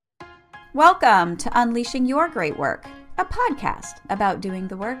Welcome to Unleashing Your Great Work, a podcast about doing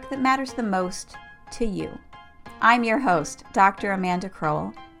the work that matters the most to you. I'm your host, Dr. Amanda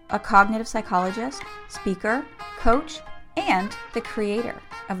Kroll, a cognitive psychologist, speaker, coach, and the creator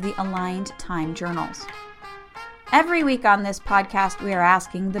of the Aligned Time Journals. Every week on this podcast, we are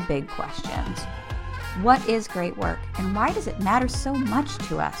asking the big questions. What is great work, and why does it matter so much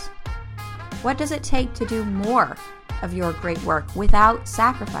to us? What does it take to do more of your great work without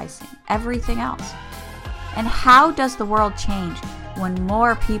sacrificing everything else? And how does the world change when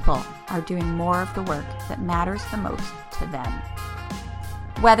more people are doing more of the work that matters the most to them?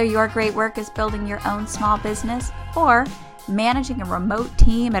 Whether your great work is building your own small business or managing a remote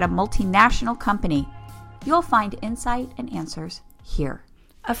team at a multinational company, you'll find insight and answers here.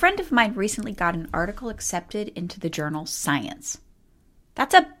 A friend of mine recently got an article accepted into the journal Science.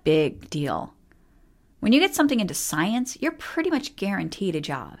 That's a big deal. When you get something into science, you're pretty much guaranteed a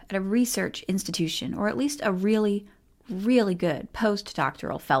job at a research institution or at least a really, really good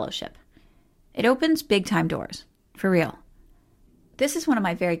postdoctoral fellowship. It opens big-time doors, for real. This is one of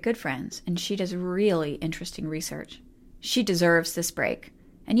my very good friends, and she does really interesting research. She deserves this break.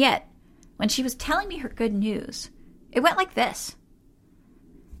 And yet, when she was telling me her good news, it went like this.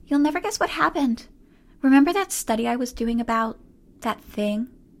 You'll never guess what happened. Remember that study I was doing about that thing?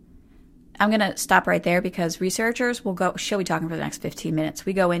 I'm going to stop right there because researchers will go, she'll be talking for the next 15 minutes.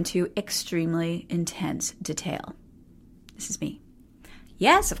 We go into extremely intense detail. This is me.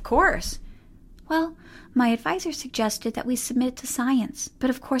 Yes, of course. Well, my advisor suggested that we submit it to Science,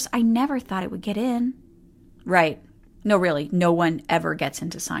 but of course I never thought it would get in. Right. No, really, no one ever gets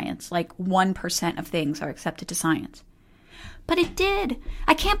into Science. Like 1% of things are accepted to Science. But it did.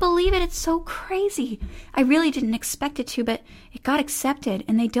 I can't believe it. It's so crazy. I really didn't expect it to, but it got accepted,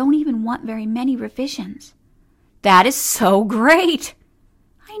 and they don't even want very many revisions. That is so great.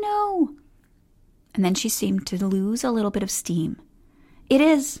 I know. And then she seemed to lose a little bit of steam. It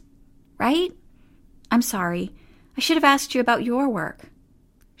is, right? I'm sorry. I should have asked you about your work.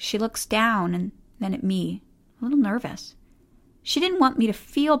 She looks down and then at me, a little nervous. She didn't want me to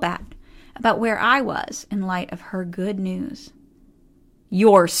feel bad about where I was in light of her good news.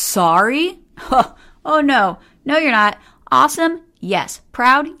 You're sorry? Oh, no. No, you're not. Awesome? Yes.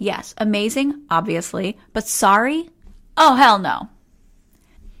 Proud? Yes. Amazing? Obviously. But sorry? Oh, hell no.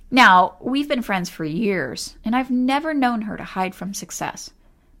 Now, we've been friends for years, and I've never known her to hide from success.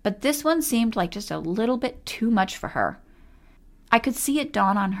 But this one seemed like just a little bit too much for her. I could see it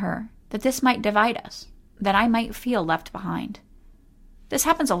dawn on her that this might divide us, that I might feel left behind. This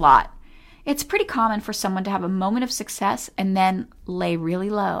happens a lot. It's pretty common for someone to have a moment of success and then lay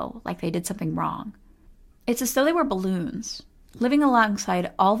really low, like they did something wrong. It's as though they were balloons, living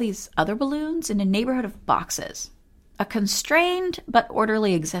alongside all these other balloons in a neighborhood of boxes, a constrained but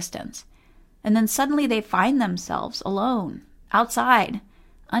orderly existence. And then suddenly they find themselves alone, outside,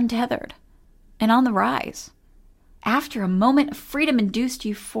 untethered, and on the rise. After a moment of freedom-induced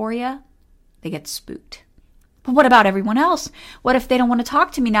euphoria, they get spooked. But what about everyone else? What if they don't want to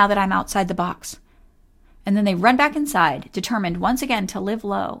talk to me now that I'm outside the box? And then they run back inside, determined once again to live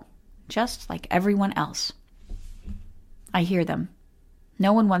low, just like everyone else. I hear them.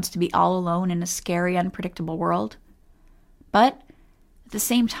 No one wants to be all alone in a scary, unpredictable world. But at the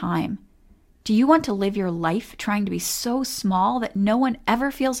same time, do you want to live your life trying to be so small that no one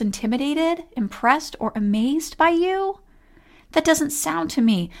ever feels intimidated, impressed, or amazed by you? That doesn't sound to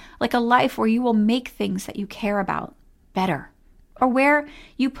me like a life where you will make things that you care about better, or where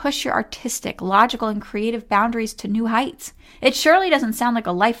you push your artistic, logical, and creative boundaries to new heights. It surely doesn't sound like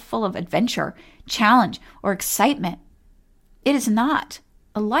a life full of adventure, challenge, or excitement. It is not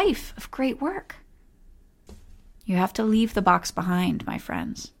a life of great work. You have to leave the box behind, my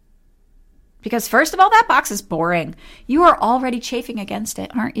friends. Because first of all, that box is boring. You are already chafing against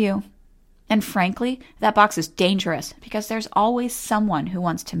it, aren't you? And frankly, that box is dangerous because there's always someone who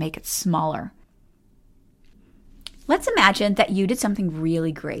wants to make it smaller. Let's imagine that you did something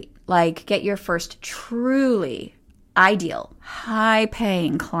really great, like get your first truly ideal,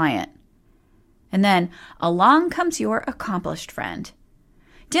 high-paying client. And then along comes your accomplished friend.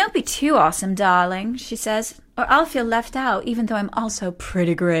 Don't be too awesome, darling, she says, or I'll feel left out even though I'm also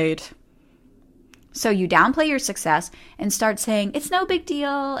pretty great. So you downplay your success and start saying, it's no big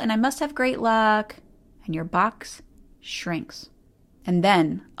deal and I must have great luck. And your box shrinks. And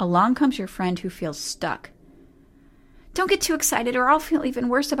then along comes your friend who feels stuck. Don't get too excited or I'll feel even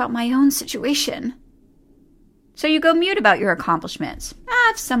worse about my own situation. So you go mute about your accomplishments.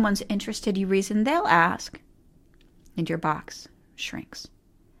 If someone's interested, you reason, they'll ask. And your box shrinks.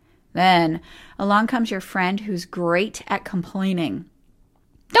 Then along comes your friend who's great at complaining.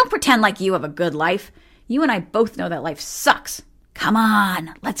 Don't pretend like you have a good life. You and I both know that life sucks. Come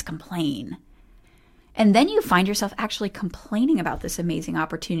on, let's complain. And then you find yourself actually complaining about this amazing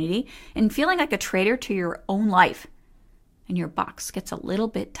opportunity and feeling like a traitor to your own life. And your box gets a little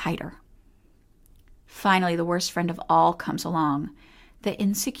bit tighter. Finally, the worst friend of all comes along, the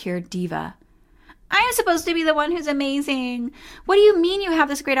insecure diva. I'm supposed to be the one who's amazing. What do you mean you have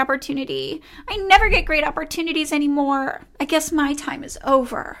this great opportunity? I never get great opportunities anymore. I guess my time is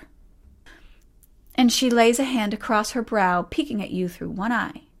over. And she lays a hand across her brow, peeking at you through one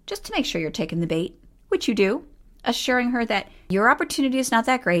eye, just to make sure you're taking the bait, which you do, assuring her that your opportunity is not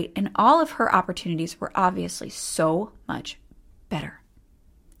that great and all of her opportunities were obviously so much better.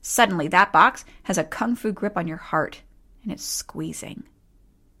 Suddenly, that box has a kung fu grip on your heart, and it's squeezing.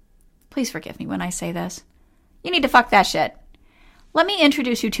 Please forgive me when I say this. You need to fuck that shit. Let me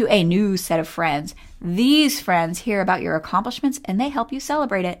introduce you to a new set of friends. These friends hear about your accomplishments, and they help you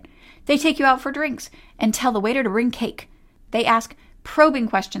celebrate it. They take you out for drinks and tell the waiter to bring cake. They ask probing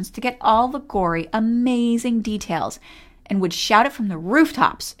questions to get all the gory, amazing details, and would shout it from the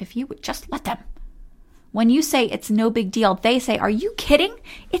rooftops if you would just let them. When you say it's no big deal, they say, are you kidding?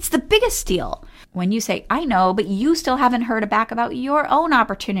 It's the biggest deal. When you say, I know, but you still haven't heard back about your own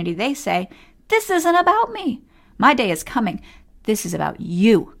opportunity, they say, this isn't about me. My day is coming. This is about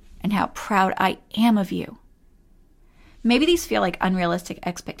you and how proud I am of you. Maybe these feel like unrealistic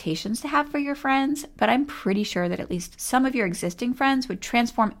expectations to have for your friends, but I'm pretty sure that at least some of your existing friends would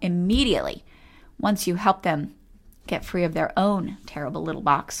transform immediately once you help them get free of their own terrible little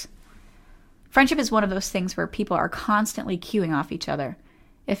box. Friendship is one of those things where people are constantly cueing off each other.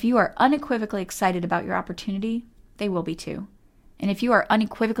 If you are unequivocally excited about your opportunity, they will be too. And if you are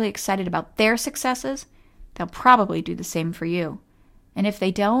unequivocally excited about their successes, they'll probably do the same for you. And if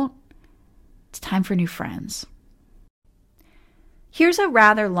they don't, it's time for new friends. Here's a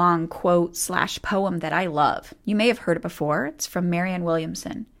rather long quote/poem that I love. You may have heard it before. It's from Marianne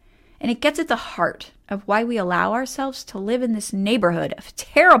Williamson. And it gets at the heart of why we allow ourselves to live in this neighborhood of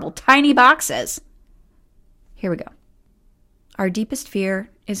terrible tiny boxes. Here we go. Our deepest fear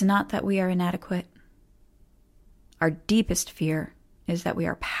is not that we are inadequate. Our deepest fear is that we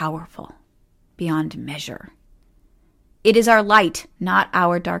are powerful beyond measure. It is our light, not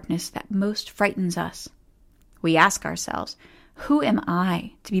our darkness, that most frightens us. We ask ourselves, who am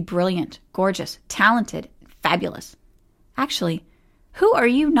I to be brilliant, gorgeous, talented, and fabulous? Actually, who are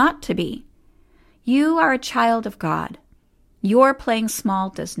you not to be? You are a child of God. Your playing small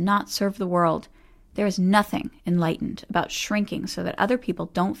does not serve the world. There is nothing enlightened about shrinking so that other people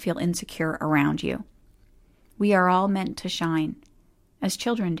don't feel insecure around you. We are all meant to shine, as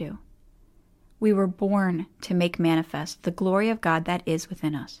children do. We were born to make manifest the glory of God that is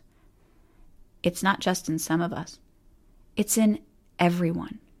within us. It's not just in some of us. It's in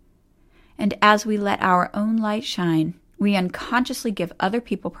everyone. And as we let our own light shine, we unconsciously give other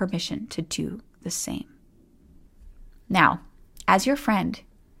people permission to do the same. Now, as your friend,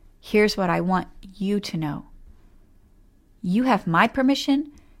 here's what I want you to know. You have my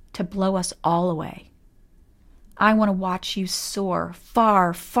permission to blow us all away. I want to watch you soar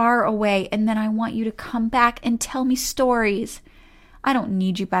far, far away, and then I want you to come back and tell me stories. I don't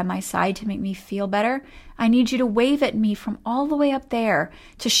need you by my side to make me feel better. I need you to wave at me from all the way up there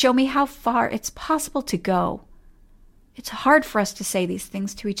to show me how far it's possible to go. It's hard for us to say these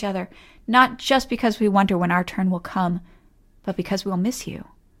things to each other, not just because we wonder when our turn will come, but because we'll miss you.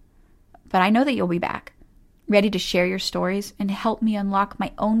 But I know that you'll be back, ready to share your stories and help me unlock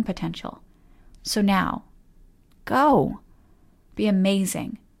my own potential. So now, go. Be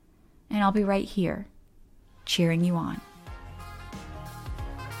amazing. And I'll be right here, cheering you on.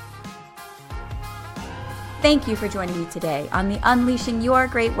 Thank you for joining me today on the Unleashing Your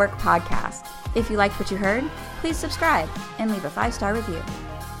Great Work podcast. If you liked what you heard, please subscribe and leave a 5-star review.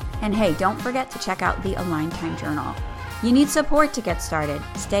 And hey, don't forget to check out the Aligned Time Journal. You need support to get started.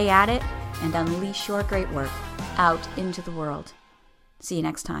 Stay at it and unleash your great work out into the world. See you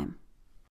next time.